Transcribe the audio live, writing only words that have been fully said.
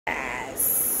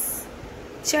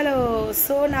চলো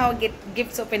so now gate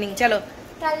gifts opening চলো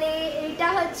তাহলে এটা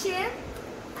হচ্ছে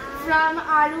from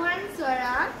Arwan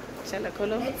Swara. চলো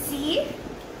খোলো Let's see.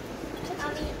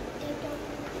 আমি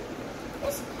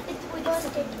এটা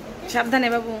সাবধানে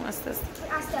বাবু আস্তে আস্তে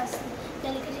আস্তে আস্তে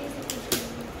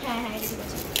হ্যাঁ হ্যাঁ এটা ঠিক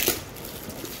আছে।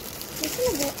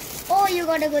 Oh, you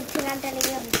got a good thing, I'm telling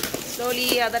you. Slowly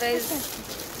otherwise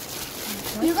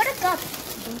You got a cup.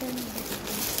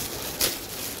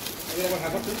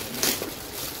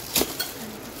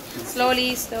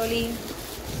 Slowly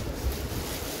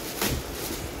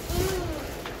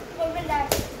Open that.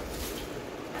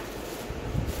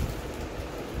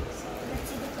 So let's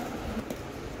see the cup.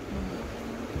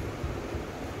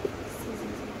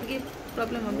 কি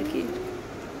প্রবলেম হবে কি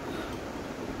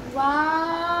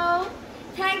Wow.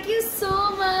 Thank you so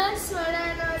much, Swara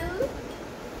and Aru.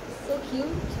 So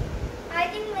cute. I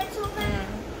think let's open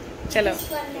চলো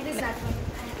this one. This that one.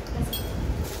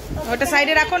 ওটা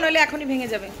সাইডে রাখো নইলে এখনই ভেঙে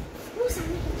যাবে Oh,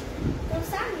 Sammy. Oh,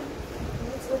 Sammy.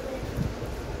 Let's open it.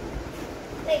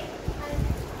 Wait.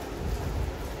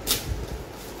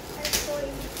 I'll show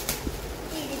you.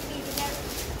 Feed it.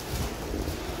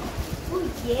 Oh,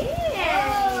 yeah.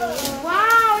 Oh.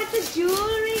 Wow, it's a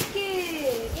jewelry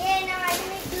kit. Yeah, now I can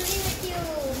make jewelry with you.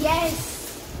 Yes.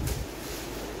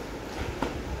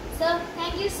 So,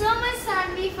 thank you so much,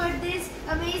 Sanvi, for this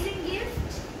amazing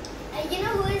gift. You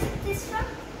know who is this from?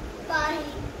 Pahi.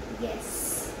 Yes.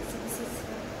 So, this is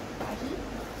from Pahi.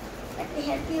 Let me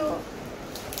help you.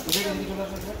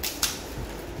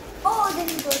 Oh, this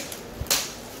is good.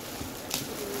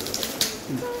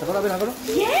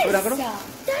 Yes.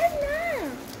 Done now.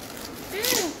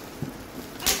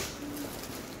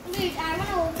 Wait, I want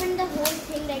to open the whole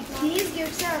thing right now. These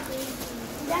gifts are amazing.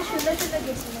 Yeah, sugar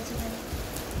gifts.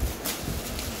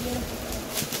 Beautiful.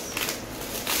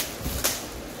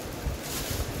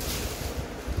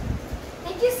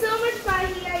 Thank you so much,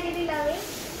 Pahi. I really love it.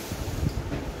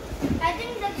 I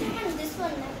think let's open this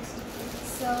one next.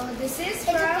 So, this is It's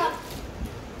a from cup.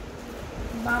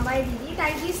 Mama Didi.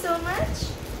 Thank you so much.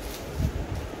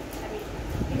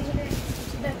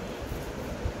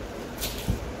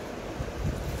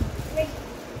 Wait.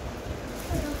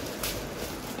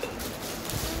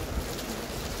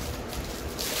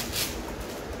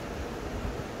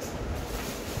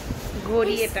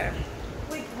 ঘড়ি এটা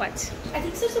Wait. Watch I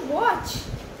think so. It's a watch.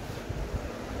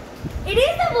 It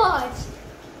is a watch.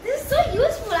 This is so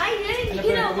useful. I really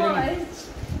need a watch.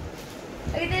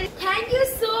 Okay, then, thank you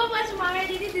so much, Mama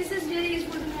Didi. This is really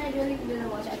useful to me. I really need a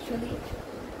watch actually.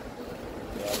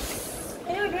 Yes.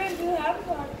 Anyway, do you have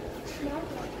one? Not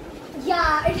one.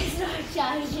 Yeah, it is not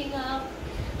charging up.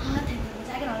 Thank goodness.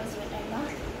 I can always do it right now.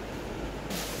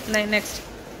 নাই next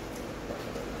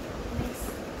Next.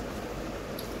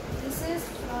 This is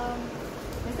from.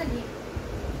 Where's the name?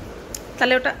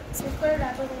 তাহলে ওটা Let's put a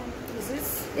wrapper on.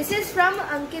 This is from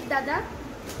Ankit Dada.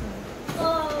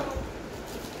 Oh.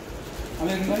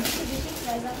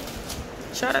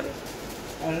 সরাবে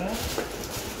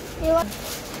You want?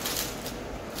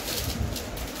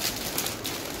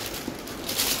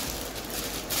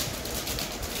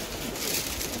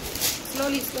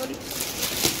 Slowly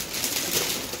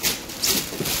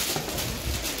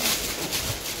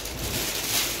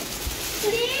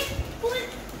Play. Pull.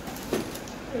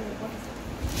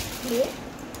 Play.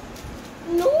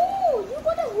 No, you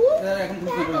got a whole pack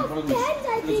of pens,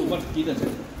 I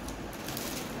think.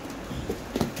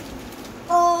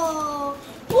 Oh.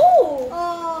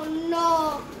 Oh no.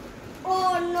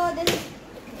 Oh no, this is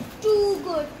too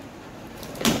good.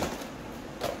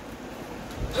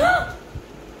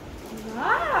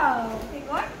 Wow. Wait,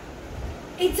 what?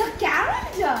 It's a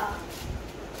calendar.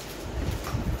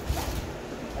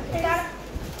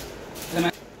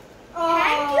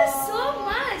 Thank you so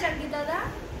much, Ankit Dada.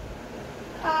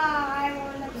 I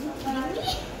want that so bad.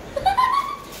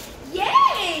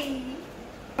 Yay!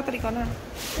 তাড়াতাড়ি কর না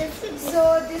This is So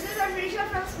this is Amrisha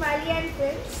from Smiley and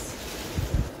Friends.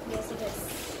 Yes, it is.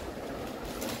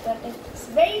 But it's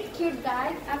very cute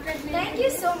bag. Thank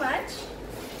you so much.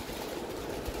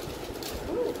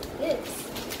 Ooh, this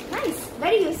nice,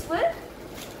 very useful.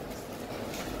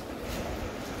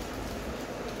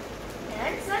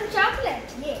 And some chocolate.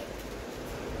 Yay!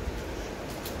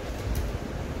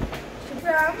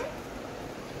 From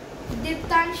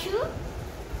Diptanshu.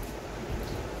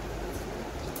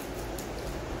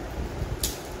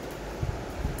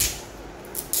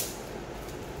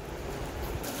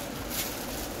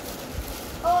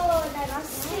 Oh, that's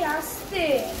aste.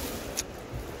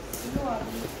 No.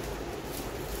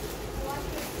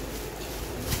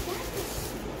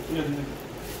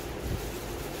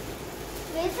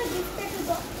 Where's the gift that you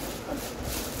got?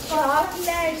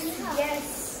 chocolates. Yes.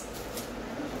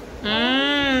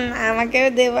 আমাকেও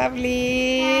দেবা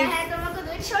please. হ্যাঁ তোমাকে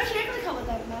দুই ছোট ছোট করে খাবো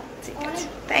তারপর।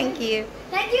 Thank you.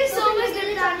 Thank you so much,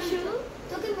 little Tanshu.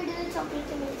 তোকে মিডলে চকলেট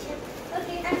মিলছে।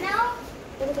 Okay, and now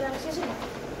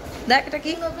দেখ এটা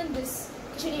কি? Open this.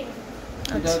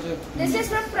 এটা হচ্ছে This is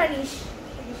from Pranish.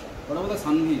 ওটা বলে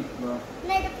সানভি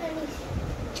না এটা প্রাণীশ।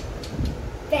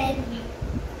 Pen.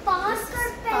 Parker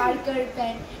pen. Parker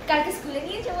pen. কালকে স্কুলে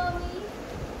নিয়ে যাবো আমি।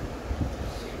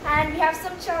 And we have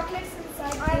some chocolates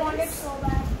inside. I want it so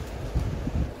bad.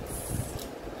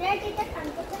 Red এটা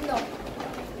কানতে চাই? No.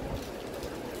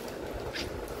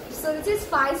 So this is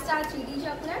 5-star chili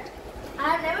chocolate. I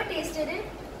have never tasted it.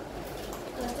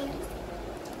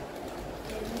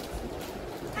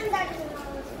 And that is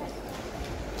another special.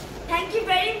 Thank you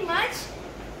very much,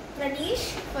 Pranish,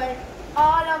 for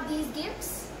all of these gifts.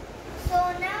 So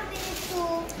now we need to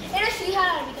এটা শ্রীহার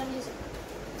আর become দিয়েছে।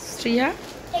 শ্রিয়া?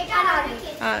 এটা আগে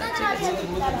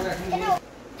এটা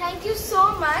Thank you so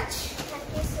much. Thank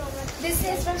you so much. This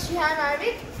is from Shrihan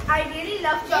Arvik. I really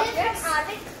love chocolates.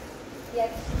 Arvik.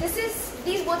 Yes.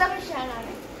 These both are from Shrihan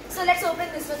Arvik. So let's open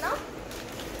this one now.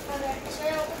 Okay, should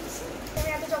I open this? আমি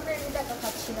এত chocolate নিতে এত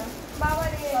খাচ্ছি না। বাবা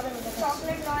রে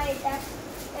chocolate নয় এটা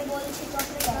এই বলছি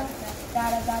চকলেট নয়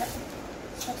দাঁড়া।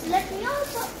 let me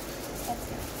also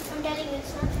I'm telling you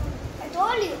it's not true. I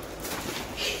told you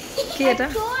কি এটা?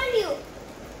 I told you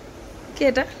কি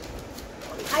এটা?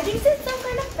 I think this is some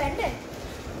kind of pendant.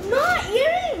 No,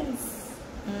 earrings.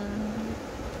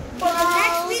 but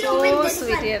next we'll So open this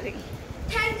sweet one. earring.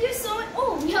 Thank you so much.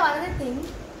 Oh, we have another thing.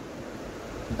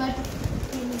 But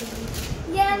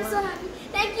yeah, I'm so happy.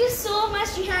 Thank you so much,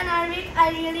 Shrihan Arvik. I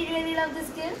really, really love this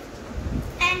gift.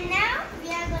 And now we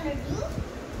are gonna do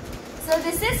So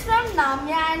this is from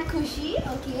Namya and Khushi.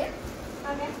 Okay.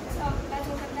 okay so let's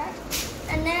open that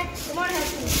and next Come on,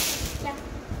 help me. yeah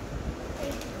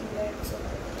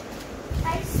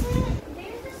I say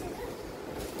where is the scissor?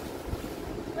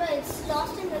 No, it's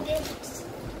lost in the gifts.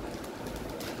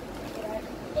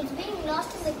 It's being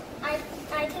lost in the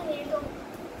I think we need to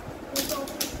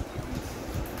open it.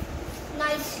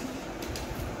 Nice.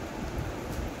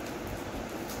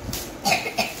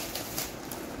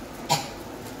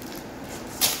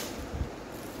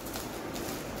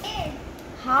 Hey,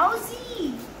 How's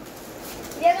he?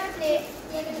 we are gonna play.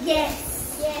 We are gonna Yes.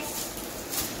 Play. Yes.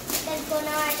 Let's go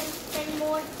now. I can spend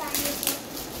more time with you.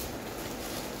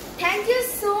 Thank you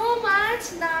so much,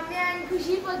 Namya and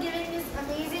Khushi, for giving this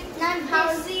amazing Now this.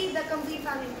 Howsy, the complete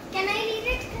family. Can I read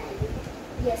it?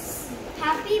 Yes.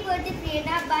 Happy birthday,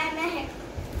 Prerna, by Mehak.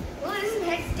 Oh, this is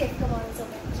hectic. Come on, so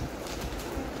much.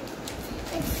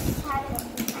 It's Harry.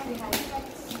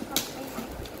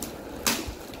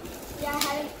 Yeah,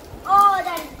 Harry. Oh,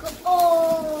 that is good.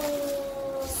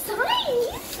 Oh,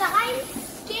 science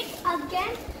kit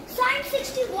again. Science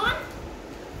 61.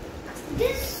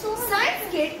 This is so Science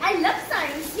kit. I love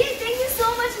science. Yes, thank you so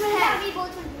much, Yeah, Mahak. we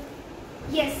both will do.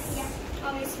 Yes. Yeah,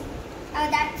 obviously.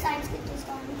 That science kit is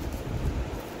gone.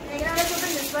 Now let's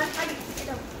open this one.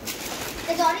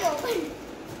 It's already opened.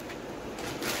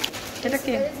 এটা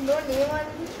কি? There is no name on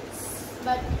this,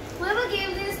 but whoever gave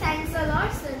this, thanks a lot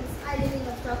since I really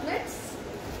love chocolates.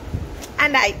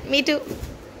 And me too.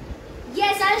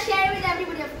 Yes, I'll share with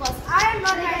everybody, of course. I am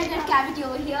not having a cavity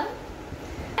over here.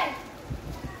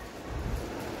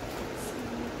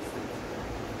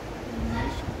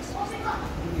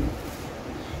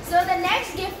 So the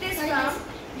next gift is from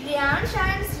Riyansh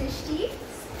and Srishti.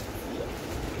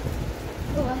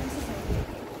 Oh, what is this?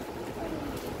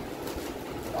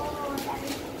 Oh, that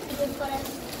is good for us.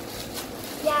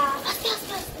 Yeah. It's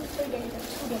very delicate.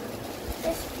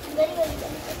 It's very, very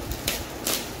delicate.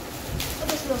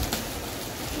 Okay, slow.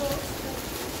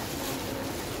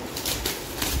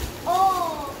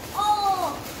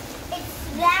 Oh, it's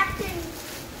wrapped in.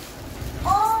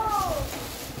 Oh,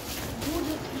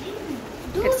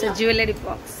 dude, It's a jewelry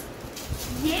box.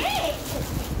 yay!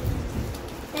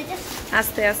 They just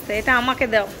আস্তে আস্তে এটা আমাকে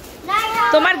দাও।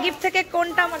 now তোমার gift থেকে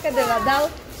কোনটা আমাকে দেবা? দাও।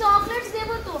 চকলেটস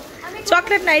দেবো তো আমি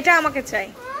চকলেট না, এটা আমাকে চাই।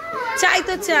 চাই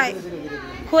তো চাই।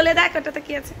 খুলে দেখ ওটাতে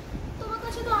কি আছে। তোমার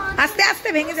কাছে তো আস্তে আস্তে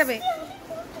ভেঙে যাবে।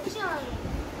 চাই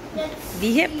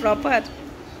বিহেভ প্রপার।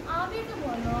 আমি তো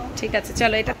বলো ঠিক আছে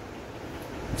চলো এটা। So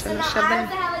চলো now I সাবধানে।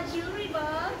 also have a jewelry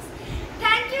box.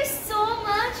 Thank you so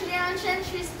much, Riyansh and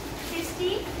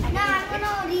Srishti. now I'm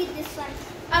gonna read this one.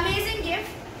 Amazing gift.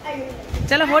 I really like it.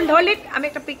 চলো হোল্ড ইট, আমি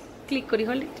একটা পিক ক্লিক করি,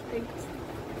 hold it.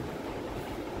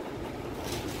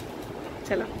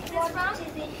 চলো। What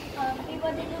is it? Happy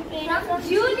birthday to Prerna From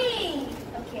Julie.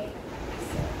 Okay.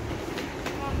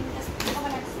 just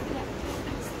open it. Yeah.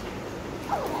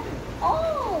 Oh, that-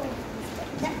 oh,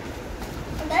 that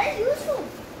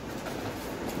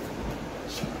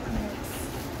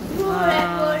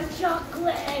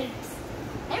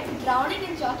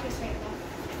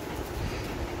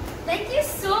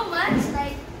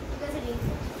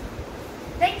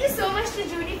much to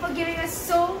Judy for giving us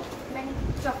so many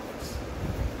chocolates.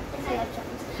 I love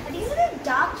chocolates. And these are the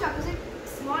dark chocolates, like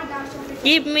small dark chocolates.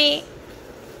 Give me.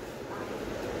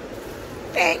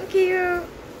 Thank you.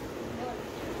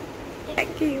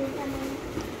 Thank you.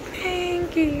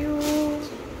 Thank you.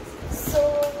 So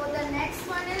the next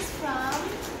one is from.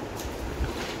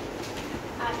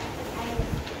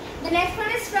 The next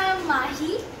one is from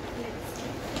Mahi.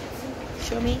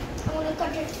 Show me. I'm gonna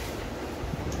cut it.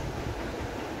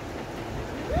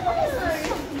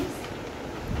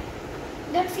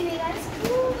 Don't see me, guys.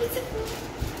 Ooh, it's a food.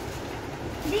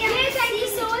 Yes, thank you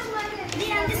so much, Mahi.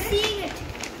 They are just seeing it.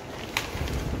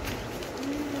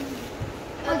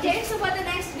 Okay, so for the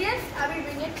next gift, I will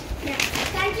bring it here.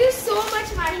 Thank you so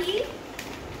much, Mahi.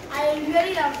 I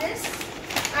really love this.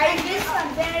 I just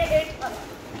wear it a lot.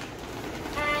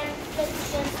 And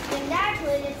let's just bring that.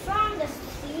 Where is it from? Just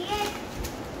see it.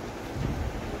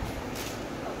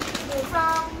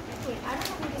 From, wait, I don't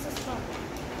know who this is from.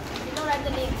 You don't write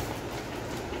the name.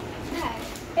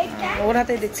 Big time. ওর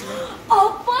হাতেই দেখছি। Oh,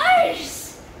 purse!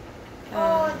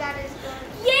 Oh, that is good.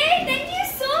 Yay, thank you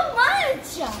so much!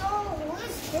 So, who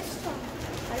is this one?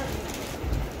 I don't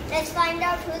know. Let's find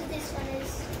out who this one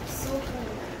is. So cool.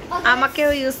 Okay, আমাকেও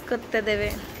use করতে দেবে।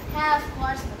 Yeah, of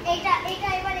course. এটা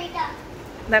এবার এটা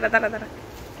দাঁড়া দাঁড়া দাঁড়া।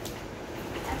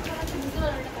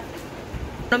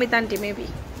 Namita aunty maybe.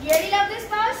 Really love this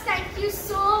purse. Thank you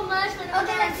so much for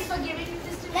Okay, let's- for giving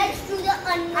this to me. let's do the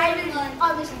I unknown will one.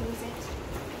 obviously use it.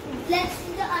 Let's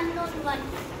do the unknown one.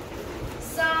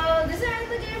 So this is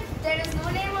another gift. There is no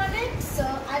name on it, so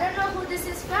I don't know who this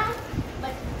is from.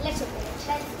 But let's open it.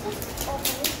 Let's just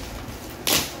open it.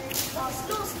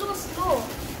 Slow, slow, slow.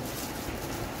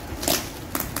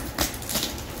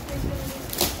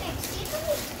 Hey, see to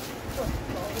me.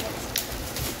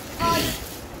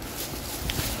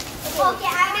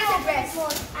 Okay, I want to open it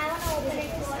more. I want to open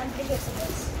it more.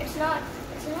 It's not.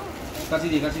 It's not. কাছে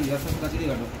দিয়ে আস্তে আস্তে কাছে দিয়ে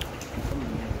কাটো।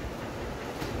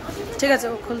 ঠিক আছে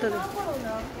ও খুলতে দে।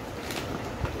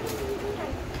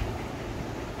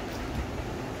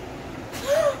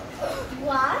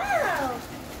 Wow.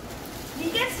 We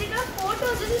can stick up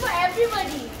photos. This is for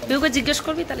everybody. কেউকে জিজ্ঞেস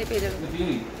করবি তাহলে পেয়ে যাবে।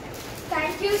 তুই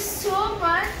Thank you so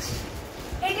much.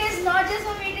 It is not just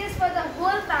for me, it is for the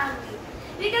whole family.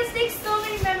 We can stick so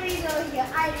many memories over here.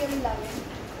 I really love it.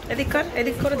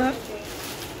 এদিক করে ধর।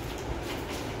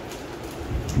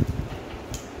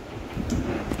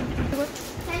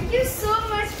 Thank you so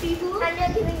much, people. And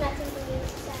you're giving nothing to me.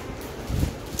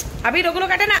 আবির ওগুলো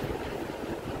কাটে না।